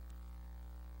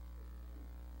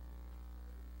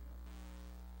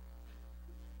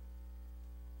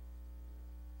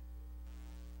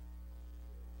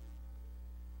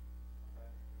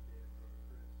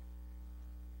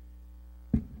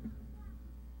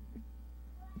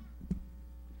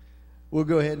We'll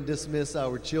go ahead and dismiss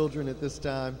our children at this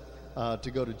time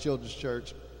to go to Children's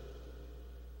Church.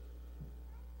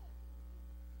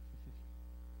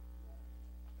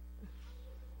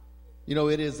 You know,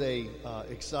 it is a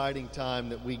exciting time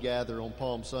that we gather on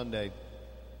Palm Sunday.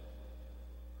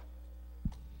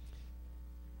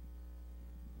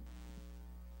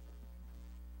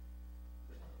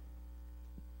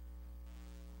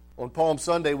 On Palm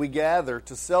Sunday, we gather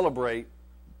to celebrate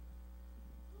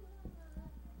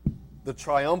the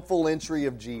triumphal entry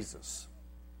of Jesus.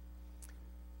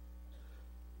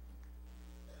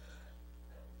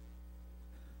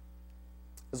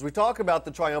 As we talk about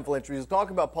the triumphal entry, as we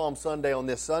talk about Palm Sunday on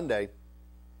this Sunday,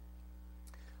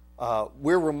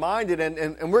 we're reminded,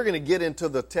 and we're going to get into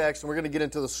the text, and we're going to get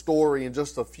into the story in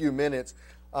just a few minutes,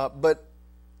 but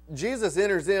Jesus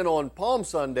enters in on Palm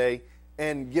Sunday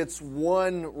and gets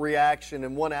one reaction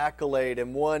and one accolade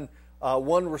and one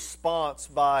response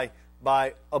by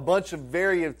a bunch of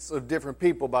variants of different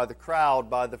people, by the crowd,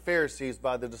 by the Pharisees,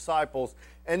 by the disciples.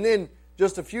 And then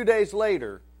just a few days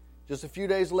later,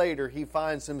 he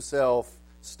finds himself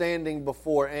standing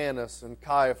before Annas and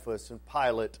Caiaphas and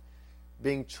Pilate,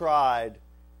 being tried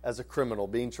as a criminal,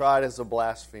 being tried as a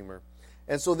blasphemer.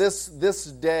 And so this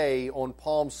day on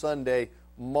Palm Sunday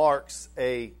marks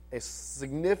a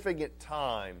significant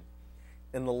time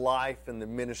in the life and the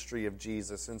ministry of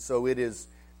Jesus. And so it is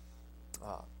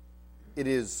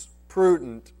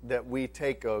prudent that we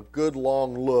take a good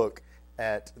long look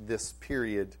at this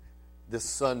period, this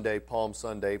Sunday, Palm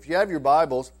Sunday. If you have your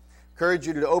Bibles, I encourage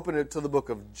you to open it to the book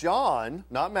of John,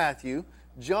 not Matthew,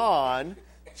 John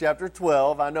chapter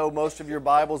 12. I know most of your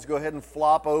Bibles go ahead and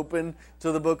flop open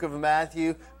to the book of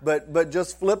Matthew, but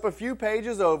just flip a few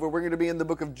pages over. We're going to be in the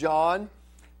book of John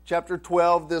chapter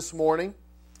 12 this morning.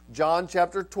 John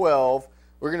chapter 12,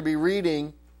 we're going to be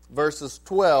reading verses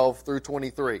 12 through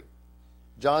 23.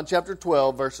 John chapter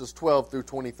 12, verses 12 through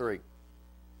 23.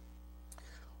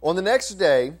 On the next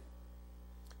day,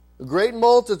 a great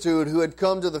multitude who had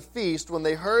come to the feast, when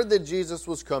they heard that Jesus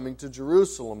was coming to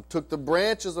Jerusalem, took the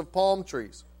branches of palm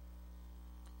trees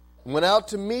and went out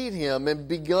to meet him and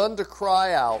begun to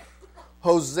cry out,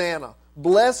 Hosanna!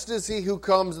 Blessed is he who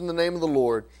comes in the name of the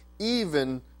Lord,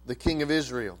 even the King of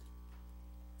Israel.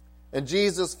 And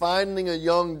Jesus, finding a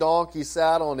young donkey,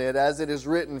 sat on it, as it is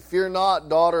written, Fear not,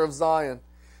 daughter of Zion.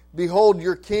 Behold,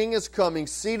 your king is coming,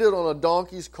 seated on a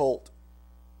donkey's colt.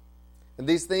 And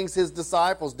these things his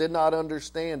disciples did not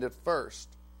understand at first.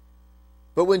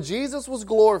 But when Jesus was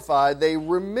glorified, they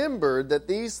remembered that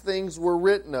these things were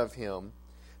written of him,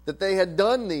 that they had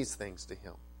done these things to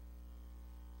him.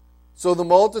 So the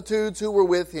multitudes who were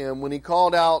with him, when he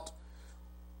called out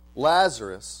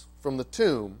Lazarus from the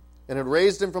tomb and had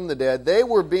raised him from the dead, they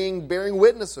were bearing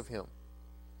witness of him.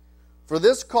 For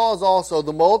this cause also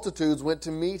the multitudes went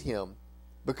to meet him,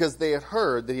 because they had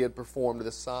heard that he had performed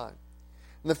this sign.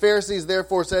 And the Pharisees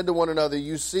therefore said to one another,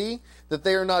 You see that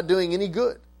they are not doing any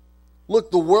good.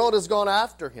 Look, the world has gone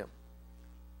after him.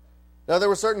 Now there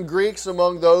were certain Greeks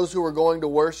among those who were going to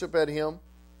worship at him,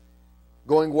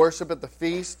 going worship at the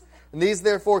feast. And these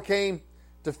therefore came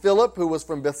to Philip, who was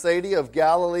from Bethsaida of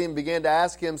Galilee, and began to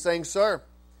ask him, saying, Sir,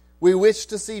 we wish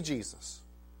to see Jesus.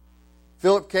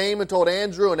 Philip came and told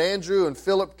Andrew, and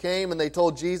Philip came and they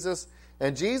told Jesus.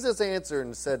 And Jesus answered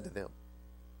and said to them,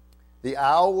 The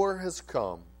hour has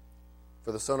come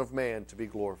for the Son of Man to be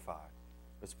glorified.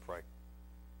 Let's pray.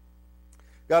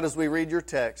 God, as we read your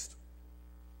text,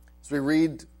 as we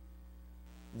read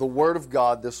the Word of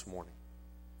God this morning,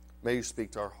 may you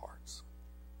speak to our hearts.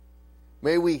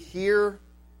 May we hear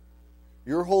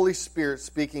your Holy Spirit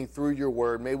speaking through your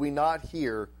Word. May we not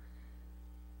hear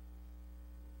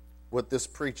what this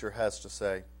preacher has to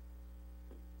say.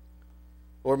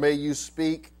 Or may you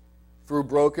speak through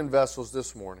broken vessels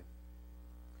this morning.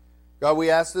 God, we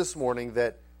ask this morning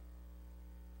that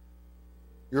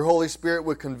your Holy Spirit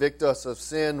would convict us of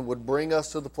sin, would bring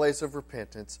us to the place of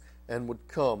repentance, and would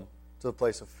come to the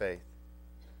place of faith.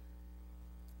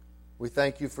 We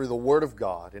thank you for the Word of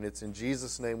God, and it's in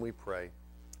Jesus' name we pray.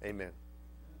 Amen.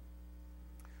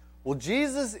 Well,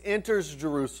 Jesus enters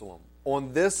Jerusalem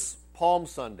on this Palm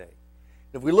Sunday.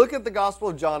 If we look at the Gospel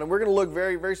of John, and we're going to look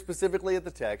very, very specifically at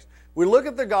the text, we look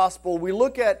at the Gospel, we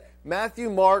look at Matthew,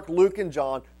 Mark, Luke, and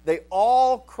John, they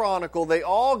all chronicle, they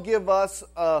all give us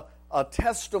a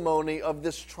testimony of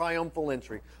this triumphal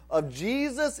entry, of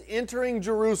Jesus entering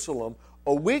Jerusalem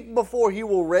a week before he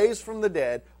will raise from the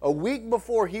dead, a week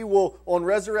before he will, on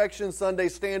Resurrection Sunday,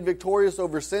 stand victorious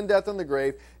over sin, death, and the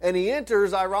grave, and he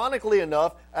enters, ironically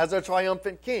enough, as a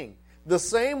triumphant king. The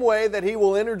same way that he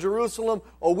will enter Jerusalem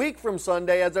a week from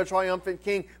Sunday as a triumphant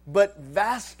king, but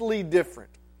vastly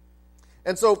different.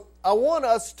 And so I want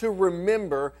us to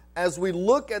remember as we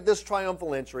look at this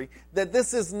triumphal entry that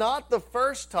this is not the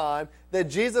first time that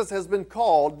Jesus has been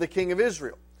called the King of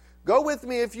Israel. Go with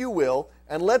me, if you will,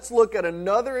 and let's look at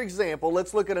another example.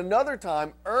 Let's look at another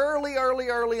time early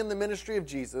in the ministry of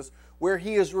Jesus where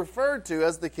he is referred to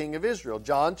as the King of Israel.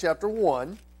 John chapter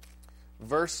 1,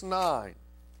 verse 9.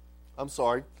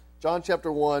 John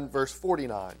chapter 1, verse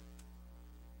 49.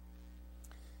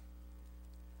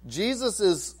 Jesus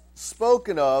is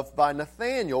spoken of by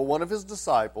Nathanael, one of his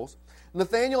disciples.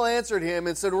 Nathanael answered him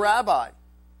and said, Rabbi,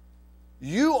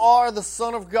 you are the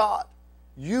Son of God.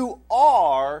 You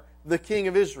are the King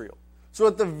of Israel. So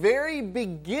at the very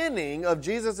beginning of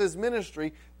Jesus'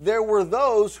 ministry, there were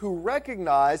those who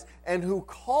recognized and who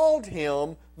called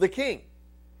him the King.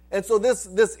 And so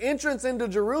this entrance into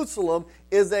Jerusalem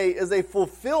is a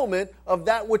fulfillment of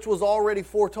that which was already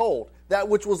foretold, that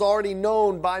which was already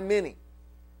known by many.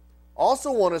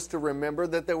 Also want us to remember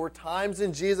that there were times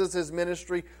in Jesus'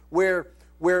 ministry where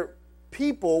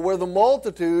the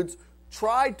multitudes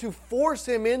tried to force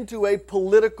him into a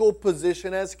political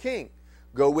position as king.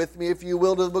 Go with me, if you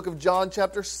will, to the book of John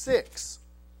chapter 6.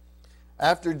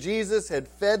 After Jesus had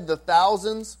fed the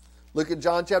thousands, look at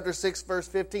John chapter 6, verse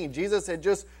 15. Jesus had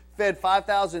just fed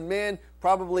 5,000 men,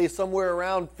 probably somewhere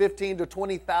around 15 to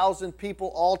 20,000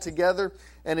 people altogether.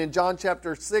 And in John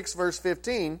chapter 6, verse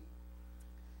 15,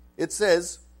 it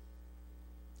says,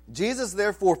 Jesus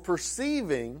therefore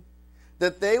perceiving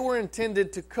that they were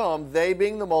intended to come, they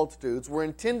being the multitudes, were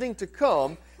intending to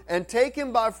come and take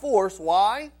him by force.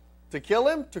 Why? To kill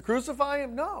him? To crucify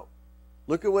him? No.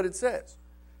 Look at what it says.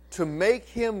 To make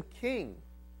him king,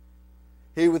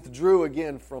 he withdrew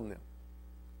again from them.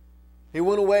 He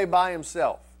went away by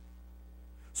himself.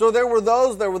 So there were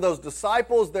those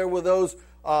disciples, there were those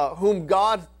whom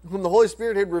the Holy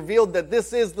Spirit had revealed that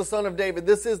this is the Son of David,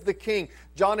 this is the King.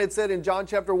 John had said in John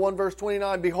chapter 1 verse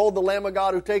 29, Behold the Lamb of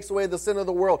God who takes away the sin of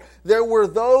the world. There were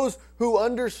those who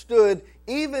understood,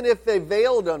 even if they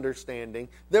veiled understanding,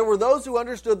 there were those who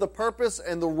understood the purpose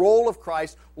and the role of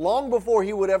Christ long before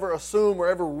he would ever assume or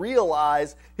ever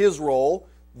realize his role,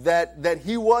 that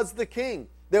he was the King.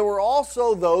 There were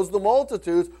also those, the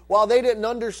multitudes, while they didn't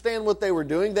understand what they were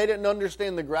doing, they didn't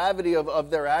understand the gravity of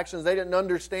their actions, they didn't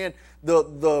understand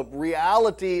the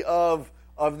reality of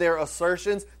their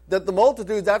assertions, that the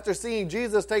multitudes, after seeing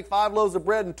Jesus take 5 loaves of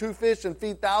bread and 2 fish and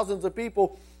feed thousands of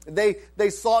people, they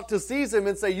sought to seize him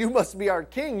and say, you must be our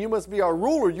king, you must be our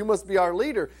ruler, you must be our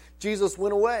leader. Jesus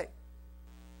went away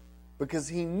because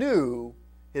he knew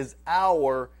his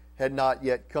hour had not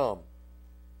yet come.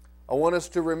 I want us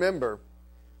to remember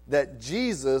that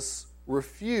Jesus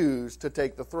refused to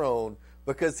take the throne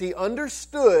because he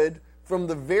understood from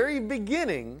the very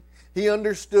beginning, he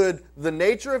understood the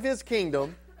nature of his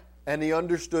kingdom and he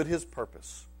understood his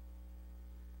purpose.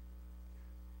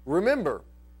 Remember,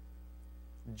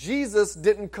 Jesus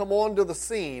didn't come onto the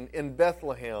scene in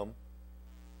Bethlehem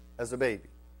as a baby.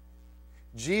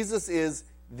 Jesus is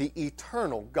the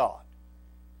eternal God.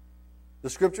 The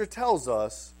Scripture tells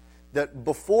us that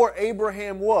before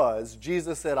Abraham was,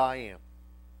 Jesus said, I am.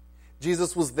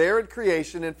 Jesus was there at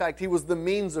creation. In fact, he was the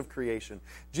means of creation.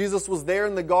 Jesus was there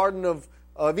in the Garden of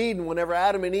Eden whenever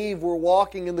Adam and Eve were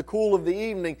walking in the cool of the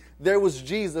evening. There was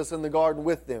Jesus in the garden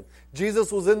with them. Jesus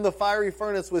was in the fiery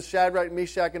furnace with Shadrach,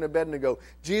 Meshach, and Abednego.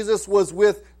 Jesus was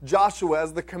with Joshua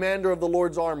as the commander of the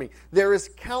Lord's army. There is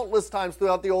countless times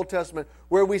throughout the Old Testament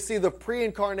where we see the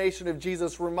pre-incarnation of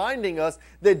Jesus reminding us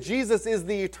that Jesus is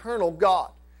the eternal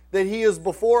God, that he is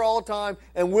before all time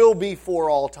and will be for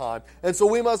all time. And so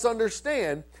we must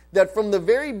understand that from the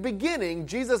very beginning,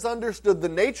 Jesus understood the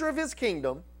nature of his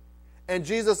kingdom and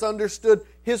Jesus understood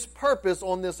his purpose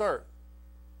on this earth.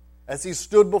 As he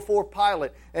stood before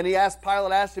Pilate and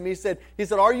Pilate asked him, he said,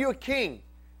 are you a king?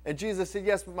 And Jesus said,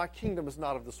 yes, but my kingdom is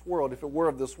not of this world. If it were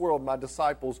of this world, my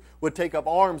disciples would take up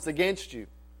arms against you.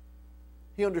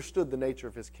 He understood the nature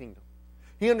of his kingdom.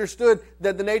 He understood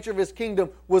that the nature of his kingdom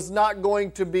was not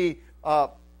going to be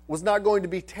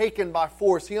taken by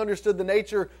force. He understood the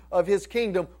nature of his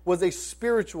kingdom was a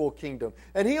spiritual kingdom.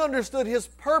 And he understood his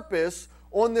purpose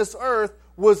on this earth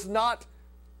was not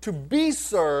to be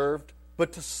served,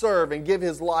 but to serve and give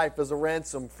his life as a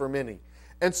ransom for many.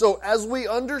 And so as we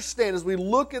understand, as we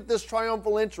look at this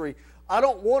triumphal entry, I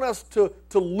don't want us to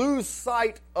lose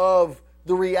sight of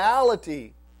the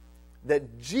reality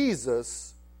that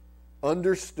Jesus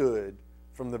understood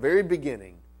from the very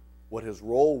beginning what his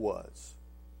role was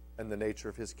and the nature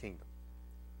of his kingdom.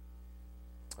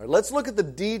 All right, let's look at the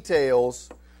details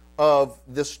of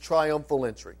this triumphal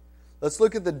entry. Let's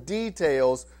look at the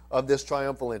details of this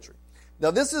triumphal entry. Now,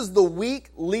 this is the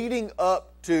week leading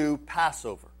up to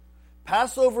Passover.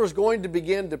 Passover is going to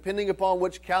begin, depending upon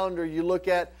which calendar you look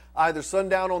at, either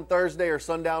sundown on Thursday or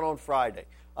sundown on Friday,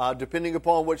 depending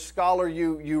upon which scholar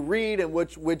you read and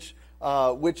which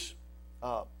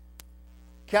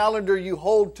calendar you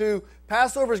hold to.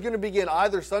 Passover is going to begin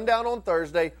either sundown on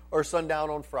Thursday or sundown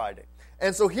on Friday.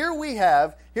 And so here we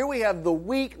have the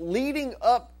week leading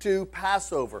up to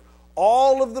Passover.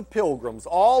 All of the pilgrims,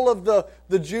 all of the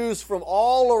Jews from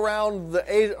all around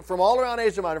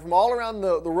Asia Minor, from all around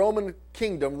the Roman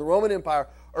kingdom, the Roman Empire,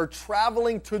 are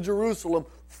traveling to Jerusalem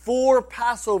for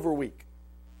Passover week.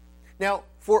 Now,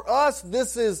 for us,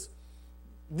 this is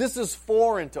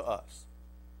foreign to us.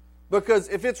 Because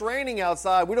if it's raining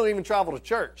outside, we don't even travel to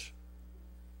church.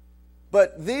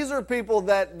 But these are people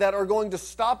that are going to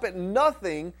stop at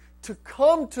nothing to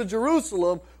come to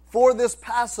Jerusalem for this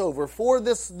Passover, for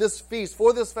this feast,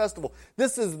 for this festival.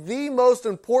 This is the most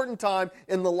important time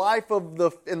in the life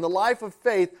of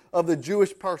faith of the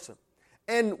Jewish person.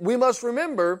 And we must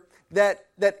remember that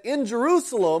in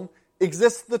Jerusalem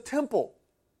exists the temple.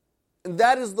 And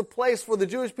that is the place for the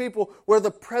Jewish people where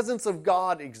the presence of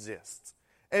God exists.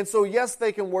 And so yes,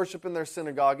 they can worship in their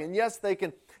synagogue, and yes, they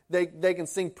can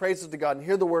sing praises to God and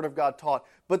hear the Word of God taught,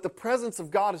 but the presence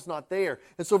of God is not there.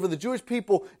 And so for the Jewish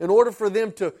people, in order for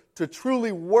them to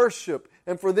truly worship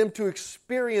and for them to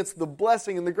experience the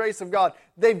blessing and the grace of God,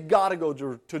 they've got to go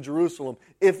to Jerusalem.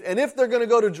 If they're going to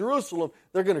go to Jerusalem,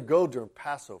 they're going to go during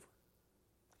Passover.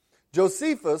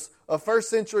 Josephus, a first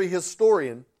century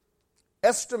historian,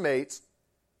 estimates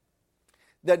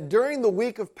that during the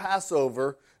week of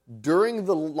Passover, during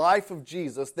the life of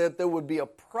Jesus, that there would be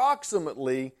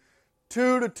approximately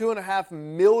 2 to 2.5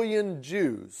 million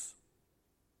Jews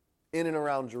in and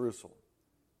around Jerusalem.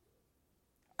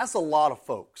 That's a lot of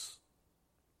folks.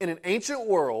 In an ancient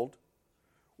world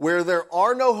where there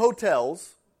are no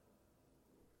hotels,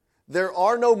 there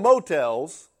are no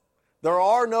motels, there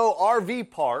are no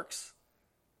RV parks,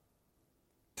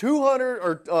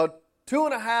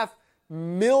 2.5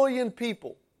 million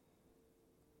people.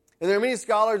 And there are many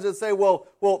scholars that say, well,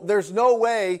 there's no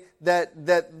way that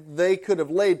they could have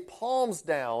laid palms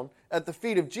down at the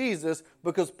feet of Jesus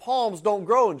because palms don't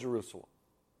grow in Jerusalem.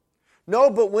 No,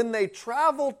 but when they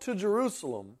traveled to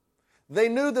Jerusalem, they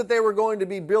knew that they were going to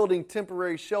be building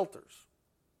temporary shelters.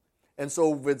 And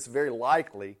so it's very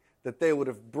likely that they would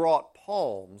have brought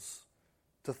palms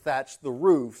to thatch the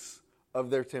roofs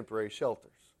of their temporary shelters.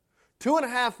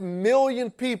 2.5 million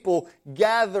people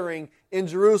gathering in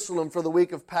Jerusalem for the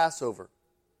week of Passover.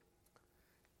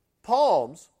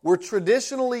 Palms were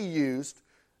traditionally used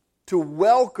to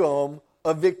welcome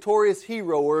a victorious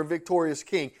hero or a victorious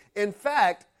king. In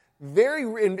fact, in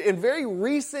very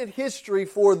recent history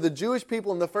for the Jewish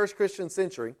people in the first Christian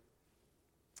century,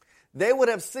 they would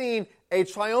have seen a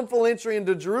triumphal entry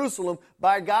into Jerusalem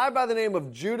by a guy by the name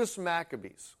of Judas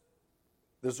Maccabees.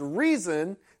 There's a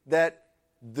reason that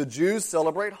the Jews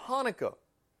celebrate Hanukkah.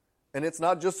 And it's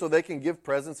not just so they can give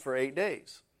presents for 8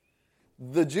 days.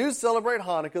 The Jews celebrate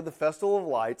Hanukkah, the Festival of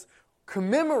Lights,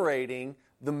 commemorating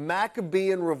the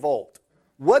Maccabean revolt.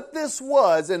 What this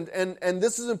was, and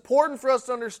this is important for us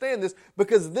to understand this,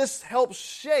 because this helps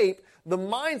shape the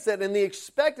mindset and the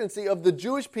expectancy of the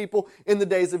Jewish people in the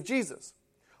days of Jesus.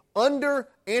 Under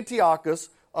Antiochus,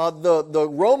 the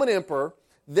Roman emperor,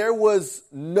 there was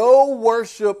no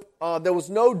worship, there was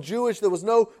no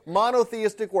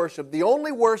monotheistic worship. The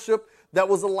only worship that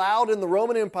was allowed in the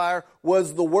Roman Empire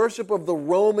was the worship of the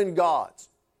Roman gods.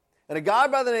 And a guy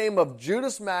by the name of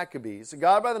Judas Maccabees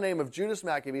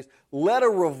led a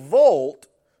revolt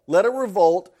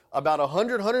about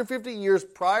 150 years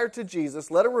prior to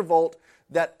Jesus, led a revolt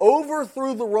that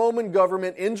overthrew the Roman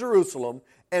government in Jerusalem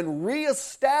and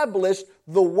reestablished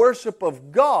the worship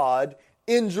of God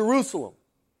in Jerusalem.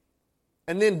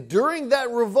 And then during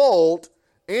that revolt,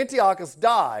 Antiochus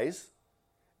dies,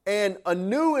 and a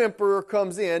new emperor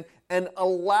comes in and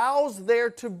allows there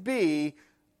to be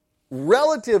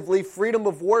relatively freedom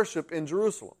of worship in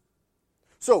Jerusalem.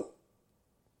 So,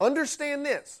 understand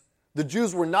this. The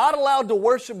Jews were not allowed to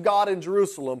worship God in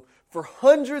Jerusalem for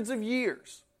hundreds of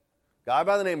years. A guy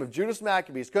by the name of Judas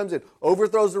Maccabees comes in,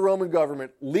 overthrows the Roman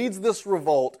government, leads this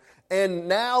revolt, and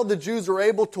now the Jews are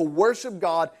able to worship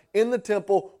God in the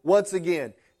temple once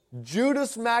again.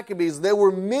 Judas Maccabees, there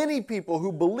were many people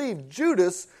who believed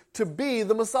Judas to be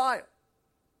the Messiah.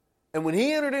 And when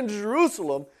he entered into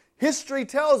Jerusalem, history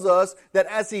tells us that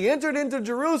as he entered into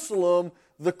Jerusalem,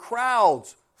 the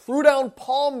crowds threw down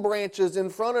palm branches in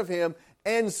front of him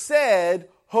and said,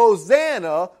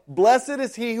 "Hosanna, blessed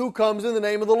is he who comes in the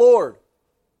name of the Lord."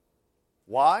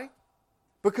 Why?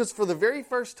 Because for the very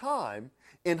first time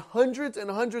in hundreds and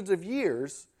hundreds of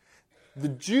years, the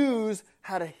Jews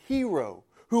had a hero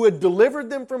who had delivered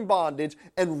them from bondage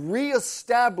and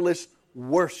reestablished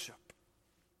worship.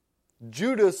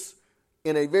 Judas,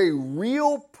 in a very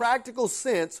real, practical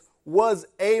sense, was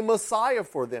a Messiah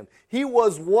for them. He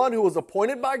was one who was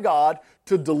appointed by God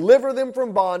to deliver them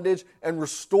from bondage and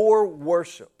restore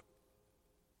worship.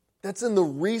 That's in the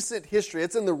recent history.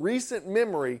 It's in the recent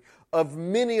memory of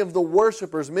many of the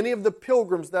worshipers, many of the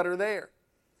pilgrims that are there.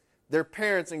 Their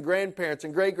parents and grandparents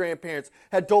and great-grandparents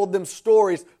had told them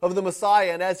stories of the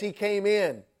Messiah, and as He came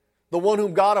in, the one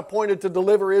whom God appointed to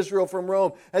deliver Israel from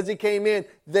Rome, as He came in,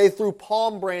 they threw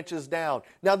palm branches down.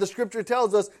 Now the Scripture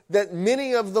tells us that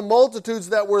many of the multitudes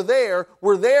that were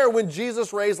there when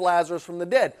Jesus raised Lazarus from the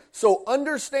dead. So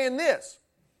understand this.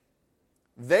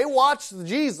 They watched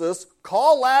Jesus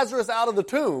call Lazarus out of the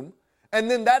tomb,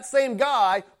 and then that same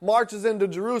guy marches into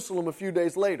Jerusalem a few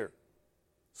days later.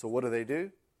 So what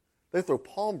do? They throw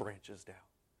palm branches down.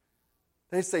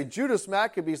 They say Judas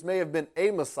Maccabeus may have been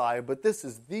a Messiah, but this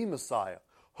is the Messiah.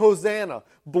 Hosanna,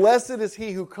 blessed is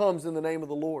he who comes in the name of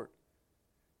the Lord.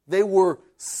 They were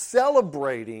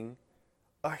celebrating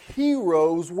a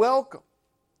hero's welcome.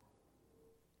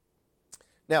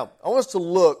 Now, I want us to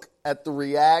look at the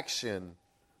reaction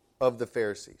of the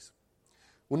Pharisees.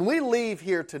 When we leave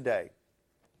here today,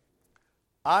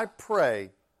 I pray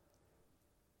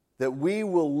that we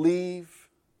will leave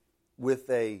with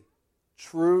a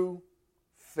true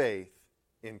faith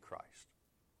in Christ.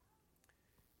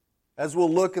 As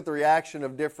we'll look at the reaction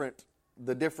of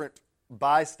the different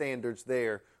bystanders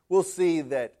there, we'll see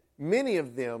that many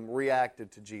of them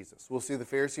reacted to Jesus. We'll see the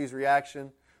Pharisees'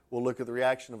 reaction. We'll look at the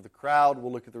reaction of the crowd.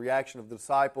 We'll look at the reaction of the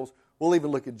disciples. We'll even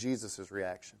look at Jesus'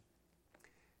 reaction.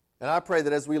 And I pray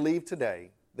that as we leave today,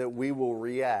 that we will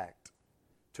react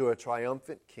to a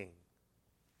triumphant King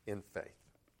in faith.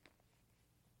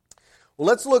 Well,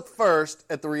 let's look first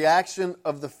at the reaction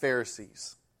of the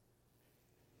Pharisees.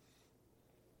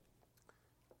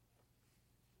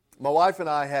 My wife and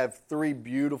I have 3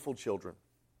 beautiful children.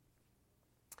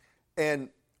 And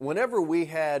whenever we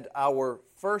had our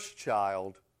first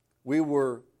child, we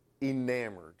were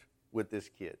enamored with this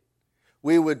kid.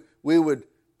 We would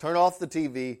turn off the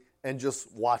TV and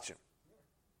just watch him.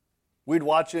 We'd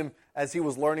watch him as he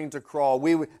was learning to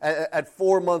crawl. At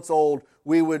 4 months old,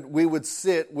 we would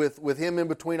sit with him in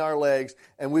between our legs,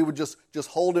 and we would just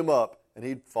hold him up, and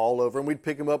he'd fall over, and we'd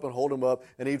pick him up and hold him up,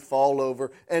 and he'd fall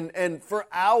over, and for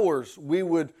hours we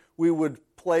would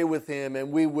play with him,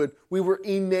 and we were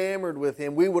enamored with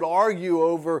him. We would argue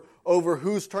over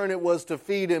whose turn it was to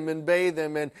feed him and bathe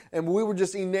him, and we were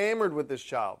just enamored with this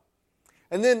child.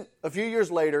 And then a few years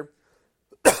later,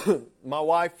 my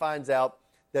wife finds out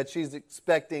that she's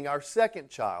expecting our second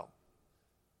child.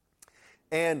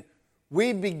 And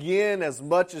we begin as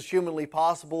much as humanly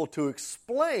possible to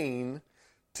explain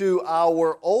to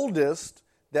our oldest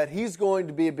that he's going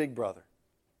to be a big brother.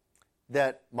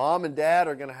 That mom and dad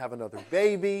are going to have another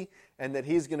baby, and that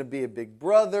he's going to be a big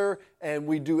brother. And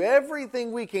we do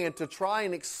everything we can to try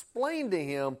and explain to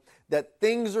him that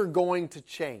things are going to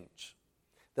change.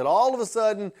 That all of a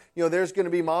sudden, there's going to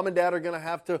be mom and dad are going to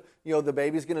have to, the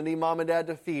baby's going to need mom and dad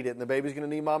to feed it, and the baby's going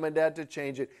to need mom and dad to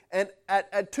change it. And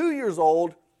at 2 years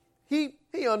old, he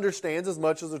understands as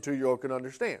much as a 2-year-old can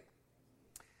understand.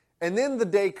 And then the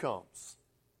day comes.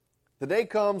 The day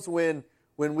comes when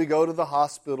we go to the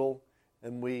hospital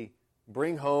and we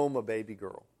bring home a baby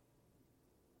girl.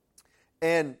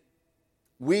 And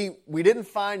we didn't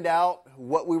find out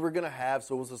what we were going to have,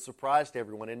 so it was a surprise to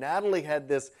everyone. And Natalie had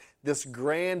this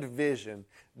grand vision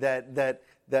that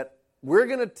we're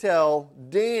going to tell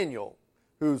Daniel,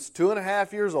 who's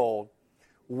 2.5 years old,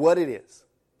 what it is.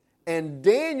 And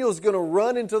Daniel's going to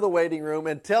run into the waiting room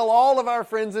and tell all of our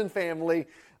friends and family,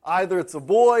 either it's a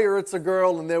boy or it's a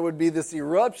girl, and there would be this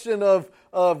eruption of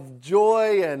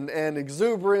joy and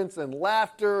exuberance and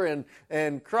laughter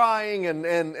and crying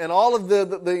and all of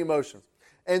the emotions.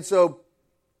 And so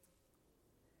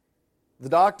the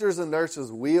doctors and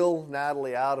nurses wheel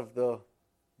Natalie out of the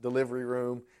delivery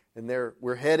room, and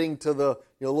we're heading to the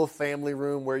little family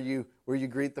room where you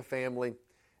greet the family.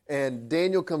 And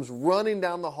Daniel comes running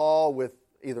down the hall with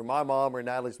either my mom or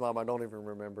Natalie's mom, I don't even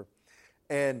remember.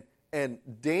 And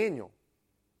Daniel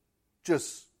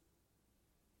just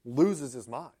loses his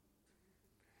mind.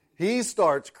 He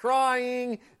starts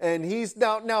crying, and he's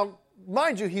now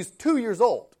mind you, he's 2 years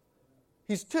old.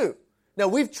 He's 2. Now,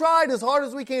 we've tried as hard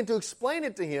as we can to explain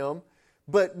it to him,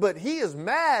 but he is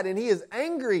mad and he is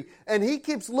angry, and he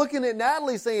keeps looking at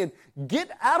Natalie saying, "Get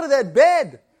out of that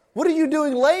bed. What are you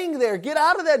doing laying there? Get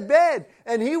out of that bed."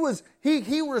 And he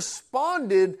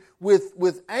responded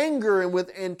with anger and with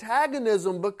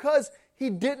antagonism because He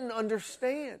didn't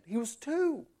understand. He was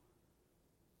 2.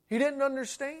 He didn't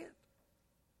understand.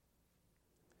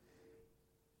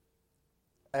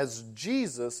 As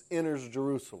Jesus enters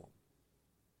Jerusalem,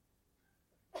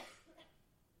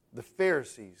 the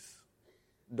Pharisees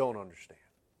don't understand.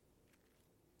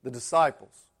 The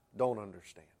disciples don't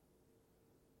understand.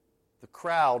 The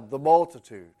crowd, the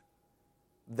multitude,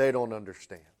 they don't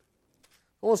understand.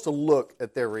 I want us to look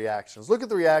at their reactions. Look at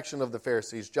the reaction of the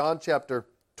Pharisees. John chapter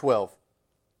 12.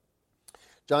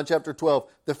 John chapter 12.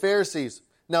 The Pharisees,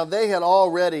 now they had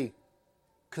already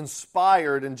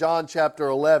conspired in John chapter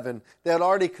 11. They had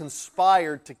already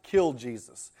conspired to kill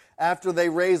Jesus. After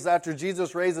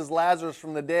Jesus raises Lazarus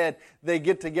from the dead, they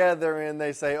get together and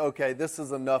they say, okay, this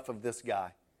is enough of this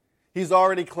guy. He's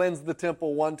already cleansed the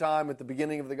temple one time at the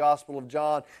beginning of the Gospel of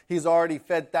John. He's already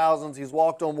fed thousands. He's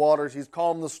walked on waters. He's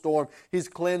calmed the storm. He's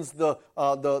cleansed the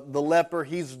leper.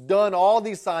 He's done all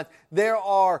these signs.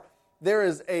 There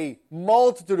is a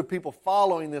multitude of people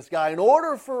following this guy. In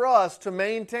order for us to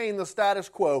maintain the status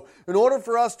quo, in order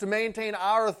for us to maintain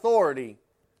our authority,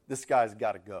 this guy's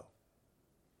got to go.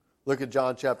 Look at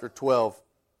John chapter 12,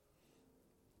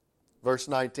 verse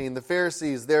 19. The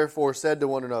Pharisees therefore said to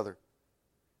one another,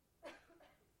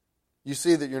 you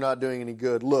see that you're not doing any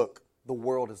good. Look, the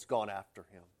world has gone after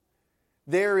him.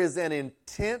 There is an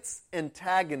intense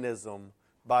antagonism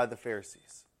by the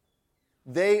Pharisees.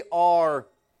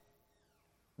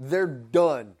 They're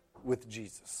done with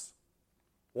Jesus.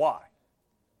 Why?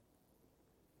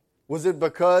 Was it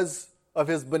because of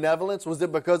his benevolence? Was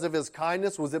it because of his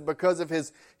kindness? Was it because of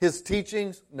his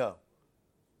teachings? No.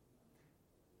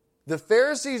 The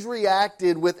Pharisees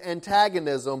reacted with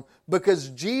antagonism because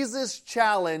Jesus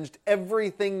challenged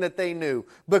everything that they knew.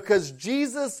 Because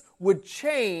Jesus would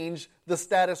change the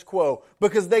status quo.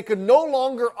 Because they could no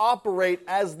longer operate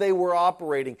as they were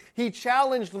operating. He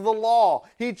challenged the law.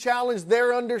 He challenged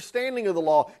their understanding of the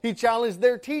law. He challenged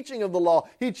their teaching of the law.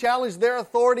 He challenged their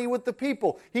authority with the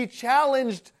people. He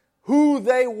challenged who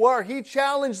they were. He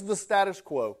challenged the status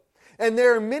quo. And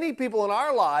there are many people in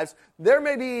our lives,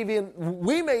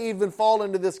 we may even fall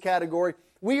into this category.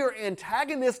 We are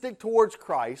antagonistic towards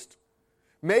Christ,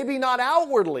 maybe not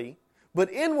outwardly,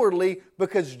 but inwardly,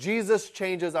 because Jesus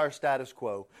changes our status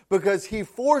quo. Because He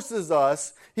forces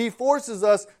us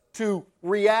to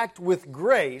react with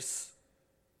grace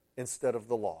instead of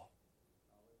the law.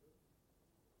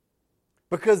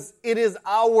 Because it is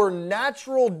our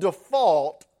natural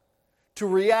default to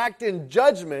react in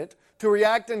judgment, to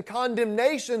react in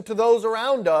condemnation to those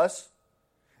around us,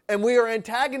 and we are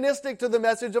antagonistic to the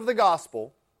message of the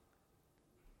gospel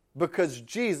because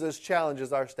Jesus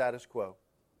challenges our status quo.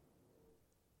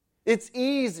 It's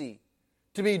easy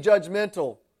to be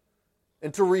judgmental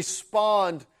and to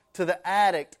respond to the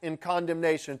addict in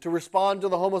condemnation, to respond to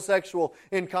the homosexual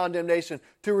in condemnation,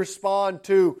 to respond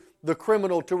to the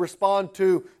criminal, to respond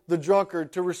to the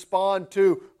drunkard, to respond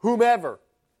to whomever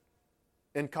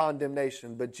in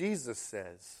condemnation. But Jesus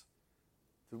says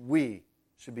that we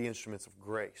should be instruments of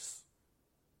grace.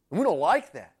 And we don't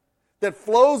like that. That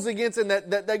flows against and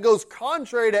that goes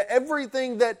contrary to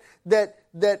everything that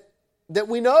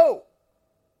we know.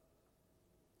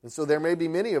 And so there may be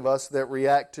many of us that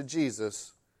react to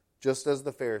Jesus just as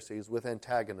the Pharisees, with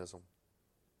antagonism.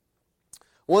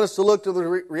 I want us to look to the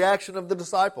reaction of the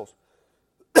disciples.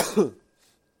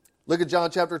 Look at John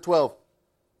chapter 12.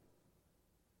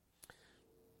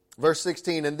 Verse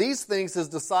 16, and these things his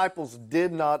disciples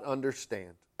did not understand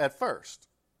at first.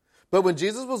 But when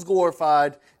Jesus was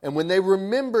glorified, and when they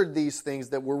remembered these things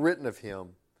that were written of him,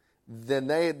 then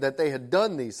that they had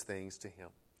done these things to him.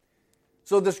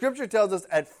 So the Scripture tells us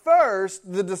at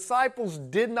first the disciples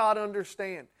did not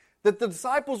understand. That the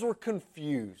disciples were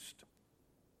confused.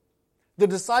 The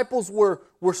disciples were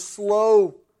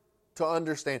slow to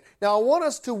understand. Now I want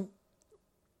us to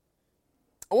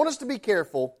be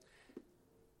careful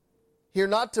here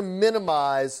not to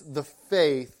minimize the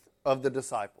faith of the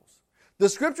disciples. The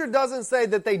Scripture doesn't say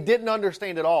that they didn't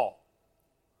understand at all.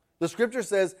 The Scripture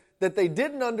says that they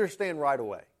didn't understand right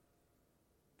away.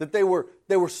 That they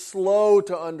were slow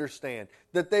to understand.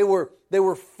 That they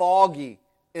were foggy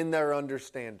in their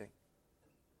understanding.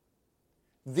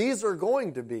 These are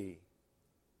going to be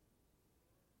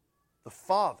the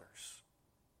fathers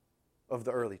of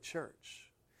the early church.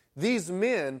 These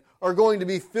men are going to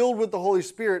be filled with the Holy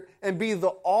Spirit and be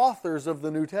the authors of the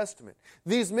New Testament.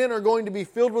 These men are going to be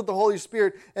filled with the Holy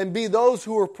Spirit and be those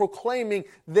who are proclaiming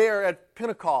there at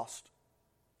Pentecost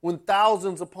when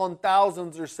thousands upon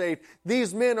thousands are saved.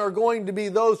 These men are going to be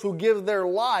those who give their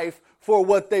life for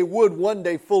what they would one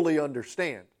day fully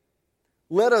understand.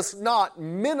 let us not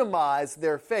minimize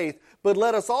their faith, but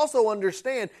let us also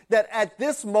understand that at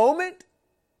this moment,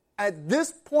 at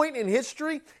this point in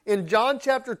history, in John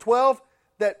chapter 12,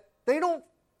 that they don't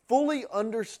fully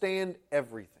understand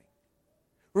everything.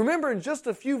 Remember, in just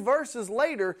a few verses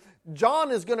later, John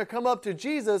is going to come up to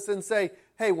Jesus and say,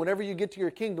 hey, whenever you get to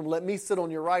your kingdom, let me sit on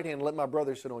your right hand and let my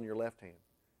brother sit on your left hand.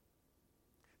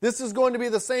 This is going to be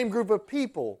the same group of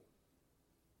people.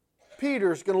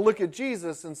 Peter's going to look at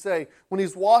Jesus and say, when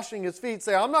he's washing his feet,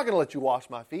 say, I'm not going to let you wash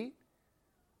my feet.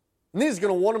 And then he's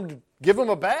going to want him to give him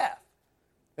a bath.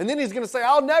 And then he's going to say,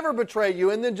 I'll never betray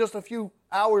you. And then just a few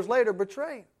hours later,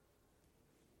 betray him.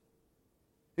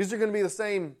 These are going to be the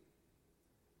same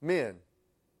men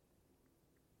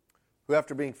who,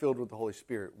 after being filled with the Holy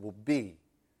Spirit, will be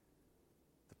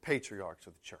the patriarchs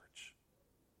of the church.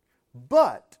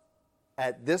 But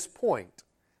at this point,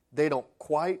 they don't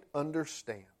quite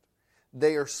understand.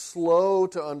 They are slow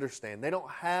to understand. They don't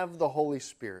have the Holy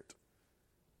Spirit.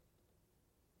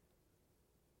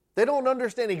 They don't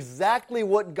understand exactly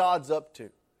what God's up to.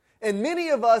 And many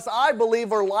of us, I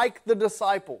believe, are like the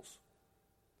disciples.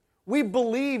 We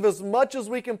believe as much as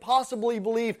we can possibly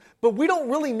believe, but we don't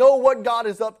really know what God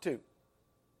is up to.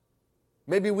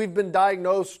 Maybe we've been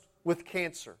diagnosed with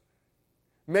cancer.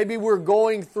 Maybe we're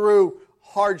going through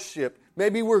hardship.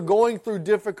 Maybe we're going through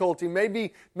difficulty.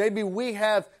 Maybe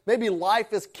life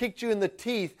has kicked you in the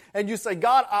teeth and you say,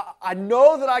 God, I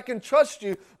know that I can trust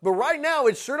you, but right now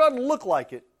it sure doesn't look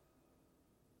like it.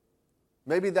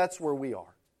 Maybe that's where we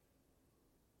are.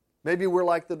 Maybe we're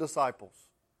like the disciples.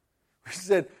 We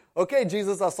said, okay,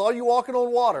 Jesus, I saw you walking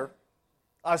on water.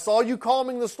 I saw you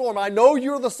calming the storm. I know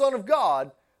you're the Son of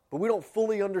God, but we don't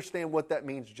fully understand what that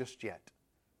means just yet.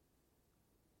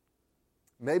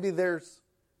 Maybe there's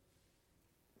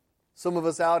some of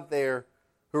us out there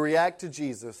who react to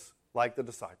Jesus like the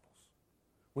disciples.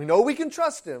 We know we can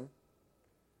trust Him.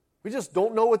 We just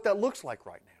don't know what that looks like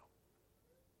right now.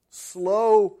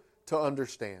 Slow to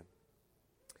understand.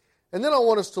 And then I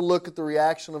want us to look at the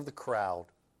reaction of the crowd.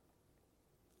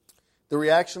 The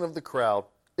reaction of the crowd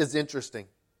is interesting.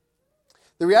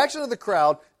 The reaction of the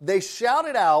crowd, they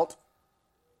shouted out,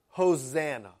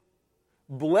 Hosanna.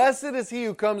 Blessed is he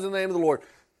who comes in the name of the Lord.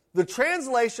 The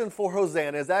translation for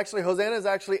Hosanna is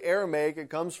actually Aramaic. It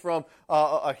comes from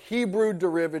a Hebrew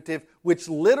derivative, which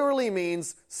literally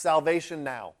means salvation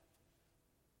now.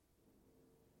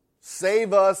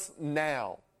 Save us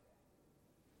now.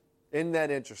 Isn't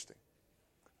that interesting?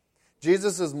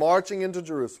 Jesus is marching into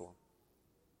Jerusalem.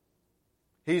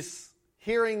 He's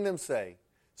hearing them say,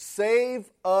 save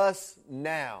us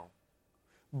now.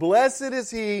 Blessed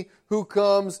is he who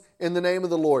comes in the name of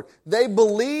the Lord. They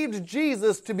believed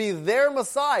Jesus to be their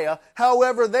Messiah.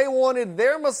 However, they wanted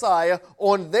their Messiah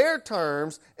on their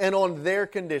terms and on their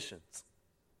conditions.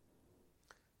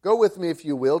 Go with me, if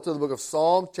you will, to the book of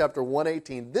Psalm chapter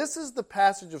 118. This is the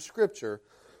passage of Scripture.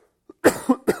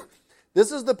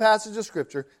 This is the passage of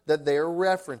Scripture that they are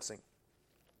referencing.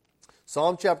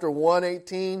 Psalm chapter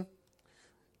 118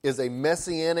 is a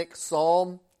messianic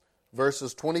psalm.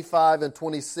 Verses 25 and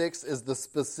 26 is the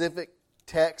specific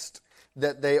text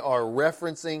that they are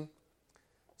referencing.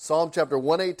 Psalm chapter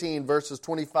 118, verses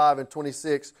 25 and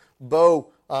 26.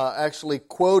 Bo actually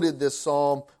quoted this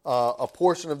psalm, a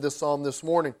portion of this psalm this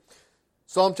morning.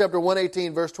 Psalm chapter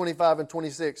 118, verse 25 and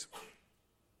 26.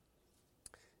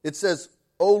 It says,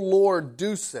 O Lord,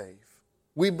 do save.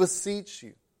 We beseech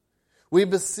you. We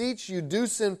beseech you, do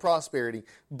send prosperity.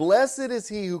 Blessed is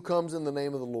he who comes in the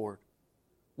name of the Lord.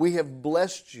 We have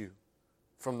blessed you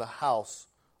from the house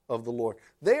of the Lord.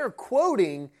 They are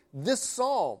quoting this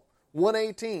Psalm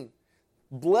 118.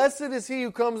 Blessed is he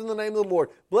who comes in the name of the Lord.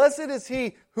 Blessed is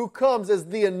he who comes as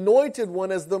the anointed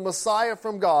one, as the Messiah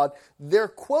from God. They're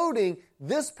quoting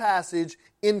this passage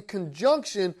in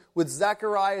conjunction with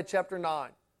Zechariah chapter 9.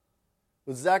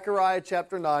 With Zechariah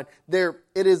chapter 9,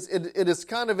 it is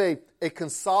kind of a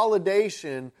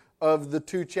consolidation of the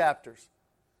two chapters.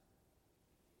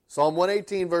 Psalm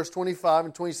 118, verse 25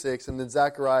 and 26, and then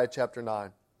Zechariah chapter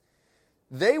 9.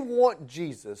 They want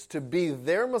Jesus to be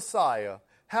their Messiah.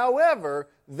 However,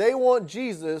 they want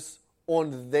Jesus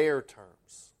on their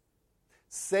terms.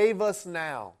 Save us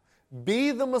now.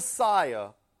 Be the Messiah.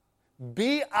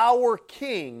 Be our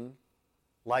King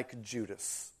like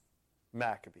Judas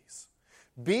Maccabees.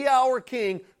 Be our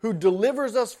King who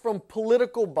delivers us from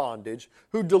political bondage,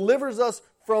 who delivers us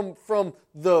from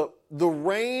the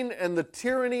reign and the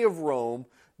tyranny of Rome.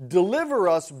 Deliver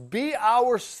us, be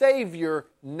our Savior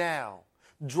now.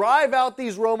 Drive out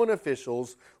these Roman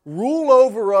officials, rule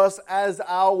over us as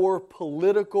our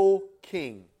political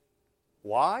king.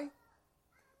 Why?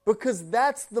 Because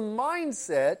that's the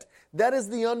mindset That is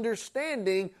the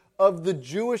understanding of the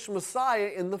Jewish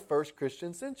Messiah in the first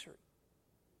Christian century.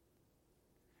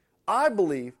 I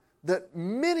believe that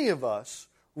many of us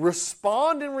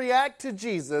respond and react to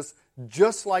Jesus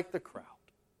just like the crowd.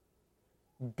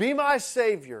 Be my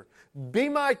Savior, be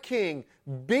my King,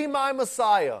 be my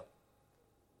Messiah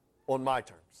on my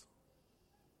terms.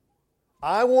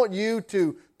 I want you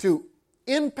to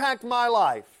impact my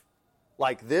life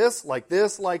like this, like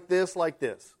this, like this, like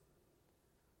this.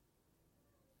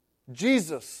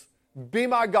 Jesus, be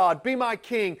my God, be my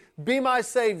King, be my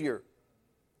Savior.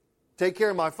 Take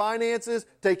care of my finances,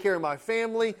 take care of my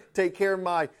family, take care of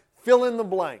my fill in the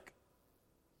blank.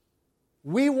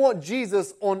 We want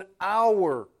Jesus on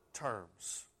our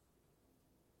terms.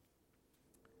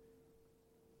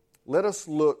 Let us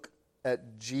look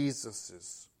at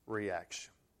Jesus'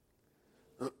 reaction.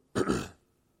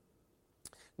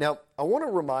 Now, I want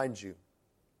to remind you,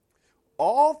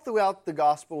 all throughout the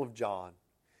Gospel of John,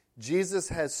 Jesus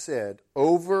has said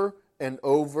over and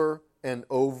over and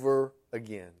over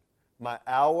again, my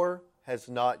hour has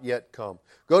not yet come.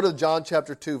 Go to John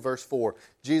chapter 2, verse 4.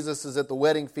 Jesus is at the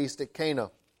wedding feast at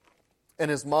Cana. And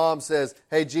his mom says,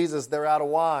 hey, Jesus, they're out of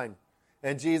wine.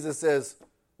 And Jesus says,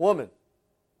 woman,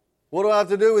 what do I have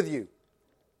to do with you?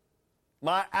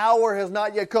 My hour has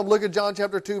not yet come. Look at John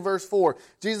chapter 2, verse 4.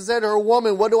 Jesus said to her,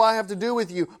 woman, what do I have to do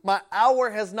with you? My hour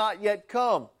has not yet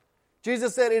come.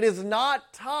 Jesus said, it is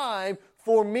not time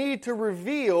for me to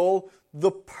reveal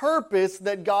the purpose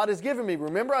that God has given me.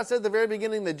 Remember I said at the very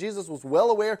beginning that Jesus was well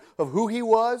aware of who He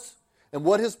was and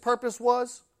what His purpose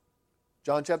was?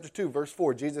 John chapter 2, verse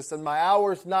 4. Jesus said, my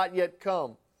hour has not yet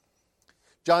come.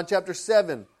 John chapter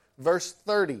 7, verse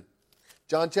 30.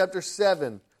 John chapter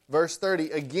 7, verse 30.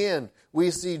 Again,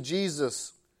 we see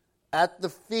Jesus at the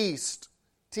feast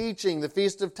teaching, the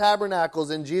Feast of Tabernacles,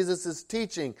 and Jesus is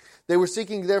teaching. They were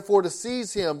seeking therefore to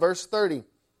seize Him, verse 30.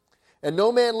 And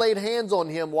no man laid hands on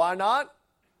Him. Why not?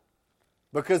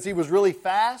 Because He was really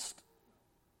fast?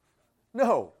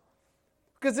 No.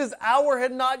 Because His hour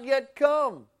had not yet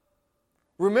come.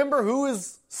 Remember who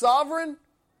is sovereign?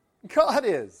 God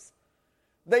is.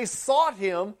 They sought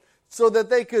Him so that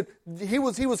they could, he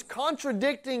was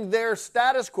contradicting their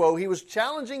status quo. He was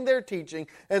challenging their teaching.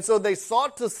 And so they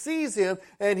sought to seize Him,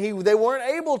 and they weren't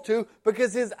able to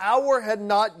because His hour had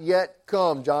not yet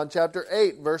come. John chapter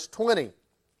 8, verse 20.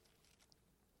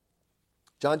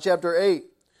 John chapter 8,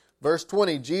 verse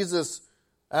 20. Jesus,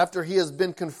 after He has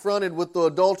been confronted with the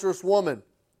adulterous woman,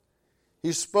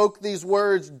 He spoke these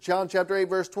words, John chapter 8,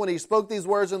 verse 20. He spoke these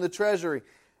words in the treasury.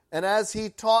 And as He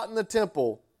taught in the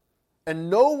temple,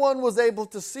 and no one was able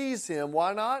to seize Him.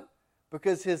 Why not?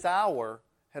 Because His hour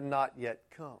had not yet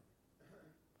come.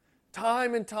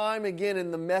 Time and time again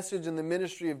in the message and the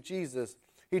ministry of Jesus,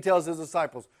 He tells His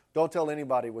disciples, don't tell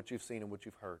anybody what you've seen and what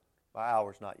you've heard. My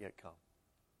hour's not yet come.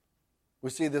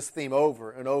 We see this theme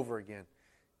over and over again.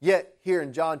 Yet, here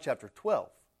in John chapter 12,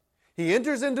 He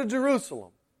enters into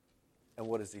Jerusalem. And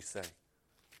what does He say?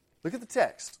 Look at the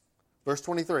text. Verse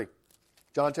 23.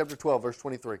 John chapter 12, verse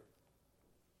 23.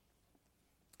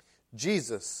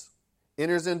 Jesus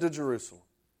enters into Jerusalem.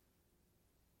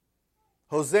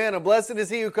 Hosanna, blessed is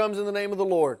He who comes in the name of the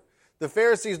Lord. The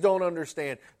Pharisees don't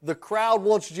understand. The crowd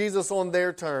wants Jesus on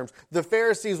their terms. The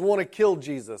Pharisees want to kill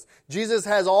Jesus. Jesus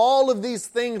has all of these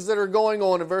things that are going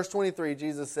on. In verse 23,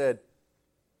 Jesus said,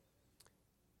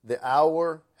 the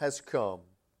hour has come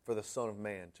for the Son of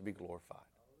Man to be glorified.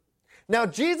 Now,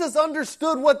 Jesus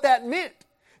understood what that meant.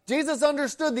 Jesus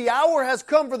understood the hour has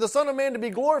come for the Son of Man to be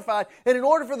glorified, and in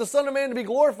order for the Son of Man to be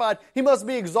glorified, He must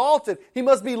be exalted. He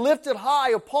must be lifted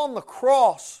high upon the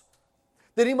cross.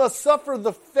 That He must suffer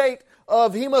the fate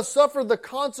of, He must suffer the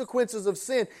consequences of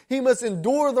sin. He must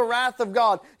endure the wrath of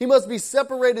God. He must be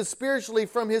separated spiritually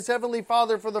from His Heavenly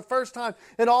Father for the first time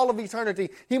in all of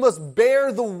eternity. He must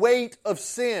bear the weight of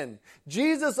sin.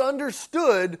 Jesus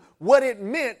understood what it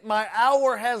meant, my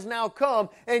hour has now come,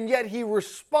 and yet He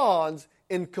responds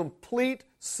in complete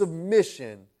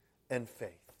submission and faith.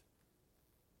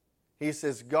 He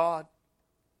says, God,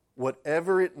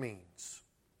 whatever it means,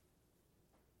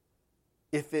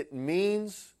 if it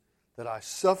means that I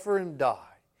suffer and die,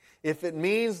 if it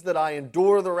means that I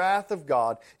endure the wrath of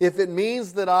God, if it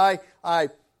means that I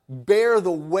bear the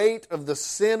weight of the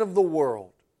sin of the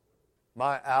world,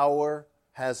 my hour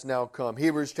has now come.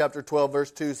 Hebrews chapter 12,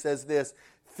 verse 2 says this,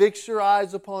 fix your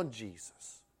eyes upon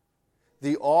Jesus,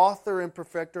 the author and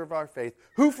perfecter of our faith,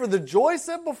 who for the joy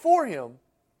set before Him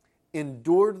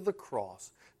endured the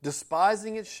cross,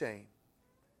 despising its shame,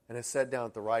 and has sat down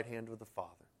at the right hand of the Father.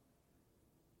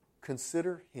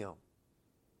 Consider Him.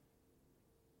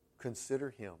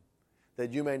 Consider Him,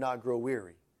 that you may not grow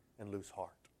weary and lose heart.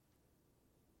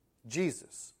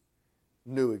 Jesus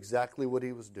knew exactly what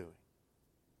he was doing.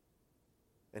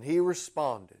 And he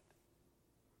responded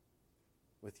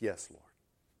with, yes, Lord.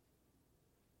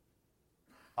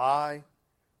 I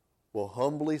will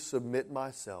humbly submit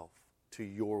myself to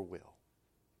your will,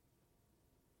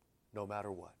 no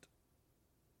matter what.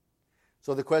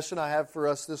 So the question I have for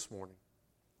us this morning,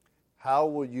 how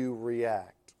will you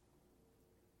react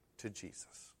to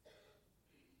Jesus?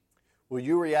 Will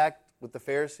you react with the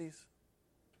Pharisees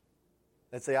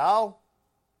and say, I'll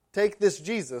take this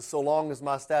Jesus so long as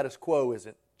my status quo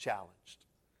isn't challenged?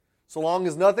 So long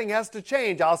as nothing has to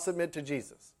change, I'll submit to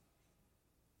Jesus.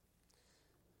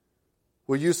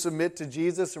 Will you submit to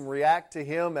Jesus and react to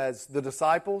him as the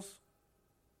disciples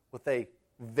with a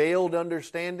veiled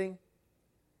understanding?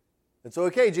 And so,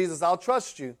 okay, Jesus, I'll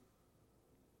trust you.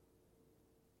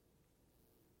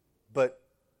 But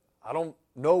I don't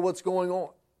know what's going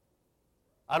on.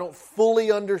 I don't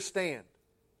fully understand.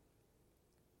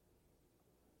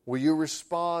 Will you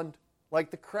respond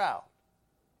like the crowd?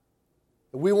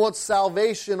 We want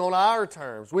salvation on our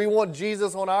terms. We want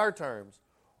Jesus on our terms.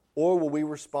 Or will we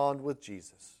respond with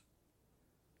Jesus?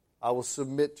 I will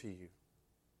submit to you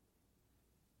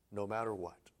no matter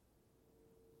what.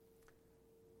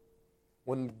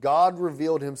 When God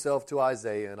revealed himself to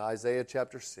Isaiah in Isaiah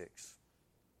chapter 6,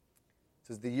 it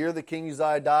says, the year that King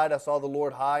Uzziah died, I saw the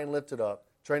Lord high and lifted up.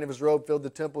 The train of his robe filled the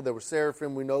temple. There were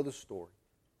seraphim. We know the story.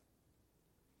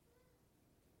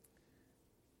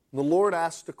 And the Lord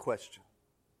asked a question,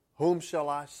 whom shall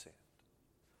I send?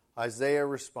 Isaiah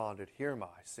responded, here am I,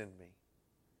 send me.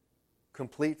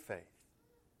 Complete faith.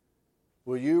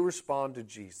 Will you respond to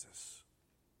Jesus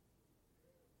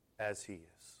as he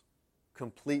is?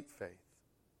 Complete faith.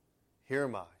 Here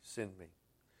am I, send me.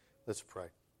 Let's pray.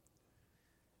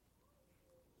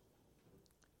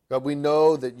 God, we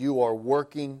know that you are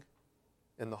working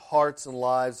in the hearts and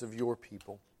lives of your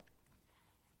people.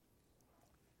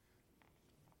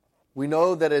 We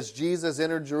know that as Jesus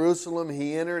entered Jerusalem,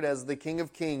 he entered as the King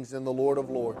of Kings and the Lord of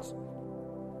Lords.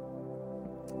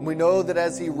 We know that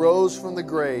as he rose from the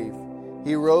grave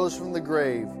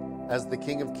as the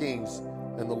King of Kings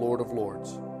and the Lord of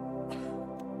Lords.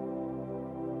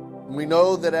 And we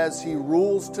know that as he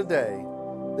rules today,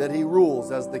 that he rules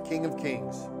as the King of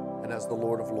Kings and as the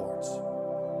Lord of Lords.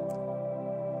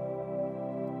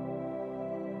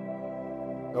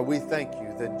 God, we thank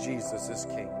you that Jesus is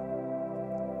King.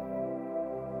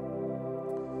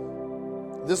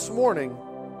 This morning,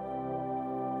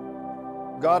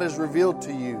 God has revealed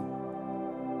to you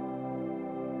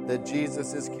that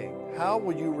Jesus is King. How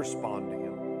will you respond to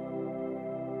him?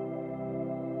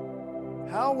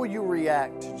 How will you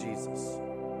react to Jesus?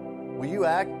 Will you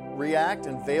react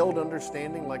in veiled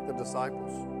understanding like the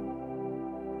disciples?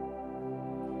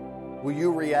 Will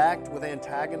you react with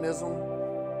antagonism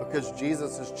because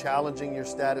Jesus is challenging your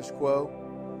status quo?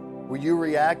 Will you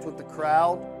react with the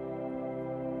crowd?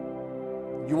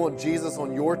 You want Jesus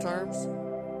on your terms?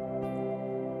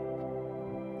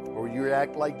 Or will you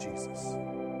react like Jesus,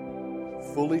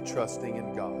 fully trusting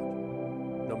in God,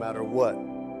 no matter what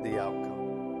the outcome?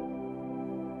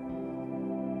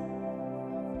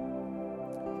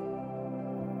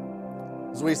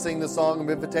 As we sing the song of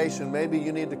invitation, maybe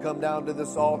you need to come down to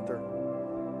this altar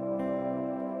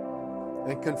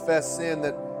and confess sin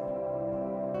that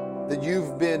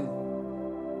you've been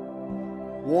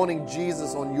wanting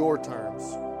Jesus on your terms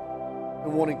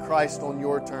and wanting Christ on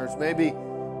your terms. Maybe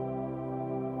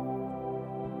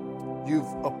you've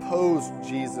opposed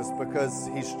Jesus because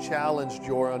he's challenged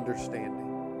your understanding.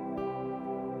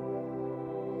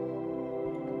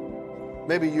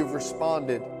 Maybe you've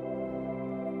responded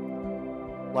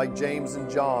like James and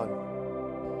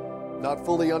John, not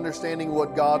fully understanding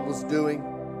what God was doing,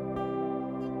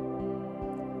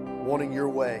 wanting your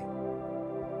way.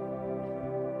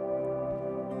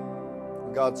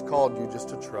 God's called you just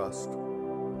to trust.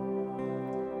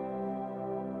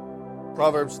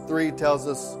 Proverbs 3 tells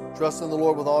us, trust in the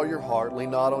Lord with all your heart,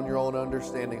 lean not on your own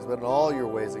understandings, but in all your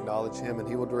ways acknowledge him, and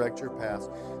he will direct your paths.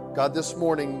 God, this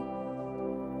morning,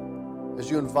 as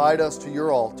you invite us to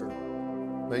your altar,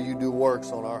 may you do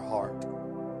works on our heart.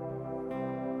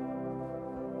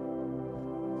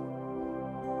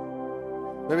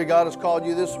 Maybe God has called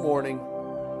you this morning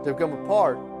to become a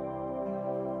part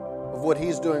of what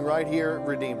he's doing right here at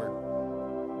Redeemer.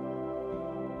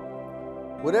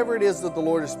 Whatever it is that the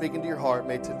Lord is speaking to your heart,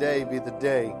 may today be the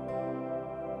day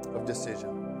of decision.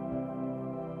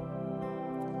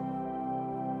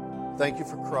 Thank you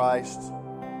for Christ.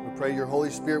 We pray your Holy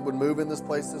Spirit would move in this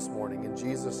place this morning. In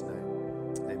Jesus' name.